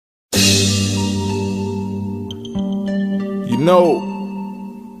know,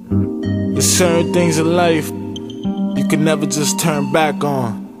 there's certain things in life you can never just turn back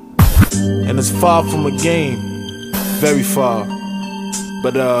on. And it's far from a game, very far.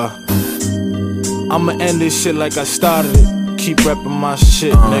 But I'ma end this shit like I started it. Keep reppin' my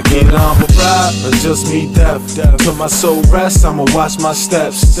shit, nigga. Either I'ma ride or just meet death. Till my soul rests, I'ma watch my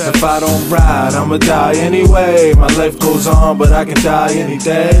steps. If I don't ride, I'ma die anyway. My life goes on, but I can die any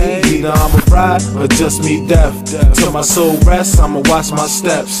day. Either I'ma ride or just meet death. Till my soul rests, I'ma watch my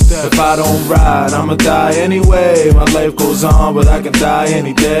steps. If I don't ride, I'ma die anyway. My life goes on, but I can die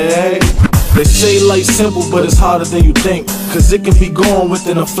any day. They say life's simple, but it's harder than you think. Cause it can be gone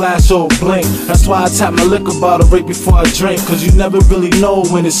within a flash or a blink. That's why I tap my liquor bottle right before I drink. Cause you never really know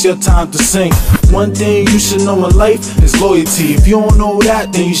when it's your time to sink. One thing you should know in life is loyalty. If you don't know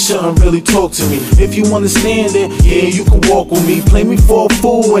that, then you shouldn't really talk to me. If you understand it, yeah, you can walk with me. Play me for a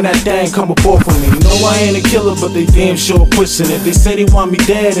fool when that thing come up off of me. No, I ain't a killer, but they damn sure pushing it. They say they want me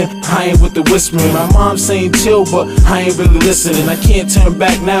dead and I ain't with the whispering. My mom saying chill, but I ain't really listening. I can't turn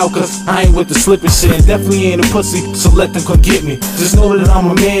back now cause I ain't with the slipping shit. And definitely ain't a pussy, so let them come get me. Just know that I'm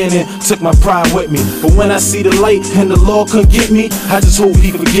a man and took my pride with me. But when I see the light and the Lord come get me, I just hope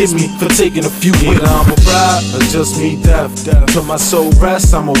he forgives me for taking a few with me. Either I'ma ride or just meet death. Till my soul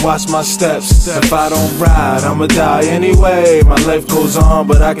rests, I'ma watch my steps. If I don't ride, I'ma die anyway. My life goes on,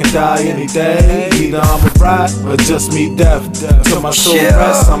 but I can die any day. Either I'ma ride or just meet death. Till my soul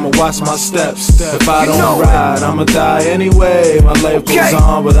rests, I'ma watch my steps. If I don't ride, I'ma die anyway. My life goes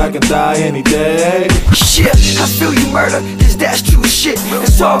on, but I can die any day. Shit, I feel you, Murda, cause that's true shit. And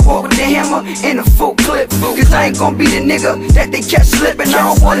so I walk with the hammer in a full clip. Cause I ain't gon' be the nigga that they catch slipping.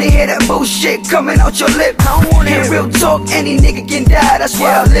 I don't wanna hear that bullshit coming out your lip. I don't wanna hear real talk, any nigga can die. That's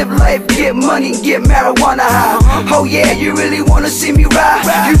why I live life, get money, get marijuana high. Oh yeah, you really wanna see me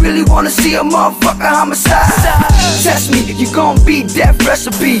ride? You really wanna see a motherfucker homicide? Test me, you gon' be death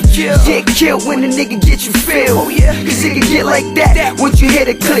recipe. Get killed when the nigga get you filled. Cause it can get like that once you hit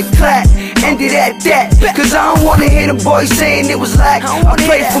a click clack. End it at that. Cause I don't wanna hear the boys saying it was like I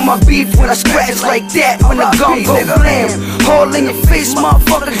pray for my beef when I scratch like that. When the gun go blam, all in your face,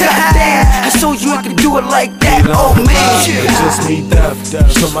 motherfucker, goddamn. I told you I could do it like that, oh man. Just meet death.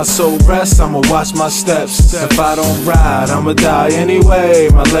 Till my soul rests, I'ma watch my steps. If I don't ride, I'ma die anyway.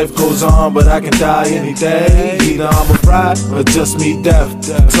 My life goes on, but I can die any day. Either I'ma ride or just meet death.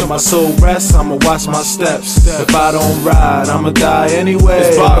 Till my soul rests, I'ma watch my steps. If I don't ride, I'ma die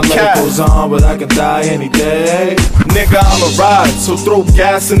anyway. My life goes on, but I can die any day. Nigga, I'ma ride, so throw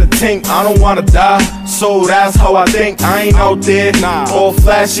gas in the tank. I don't wanna die, so that's how I think. I ain't out there, all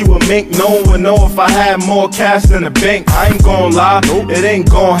flashy with mink. No one would know if I had more cash than the bank. I ain't gon' lie, it ain't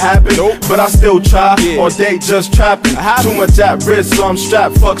gon' happen. But I still try, all day just trapping. Too much at risk, so I'm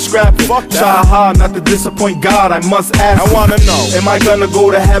strapped, fuck scrapping. Try hard not to disappoint God, I must ask. I wanna know, am I gonna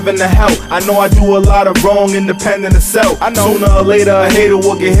go to heaven or hell? I know I do a lot of wrong, independent of self. Sooner or later a hater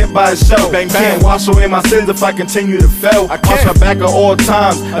will get hit by a shell. Can't wash away my sins if I continue to fail. I watch my back at all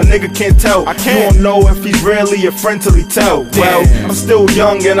times, a nigga can't tell. You don't know if he's really a friend till he tell. Well, I'm still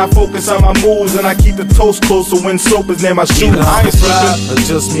young and I focus on my moves, and I keep the toast close so when soap is near my shoes. I ain't slipping. Or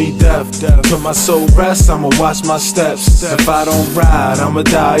just meet death. Till my soul rests, I'ma watch my steps. If I don't ride, I'ma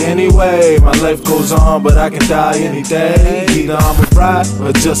die anyway. My life goes on, but I can die any day. Either I'ma ride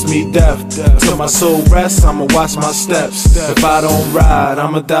or just meet death. Till my soul rests, I'ma watch my steps. If I don't ride,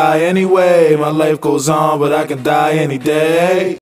 I'ma die anyway. My life goes on, but I can die any day.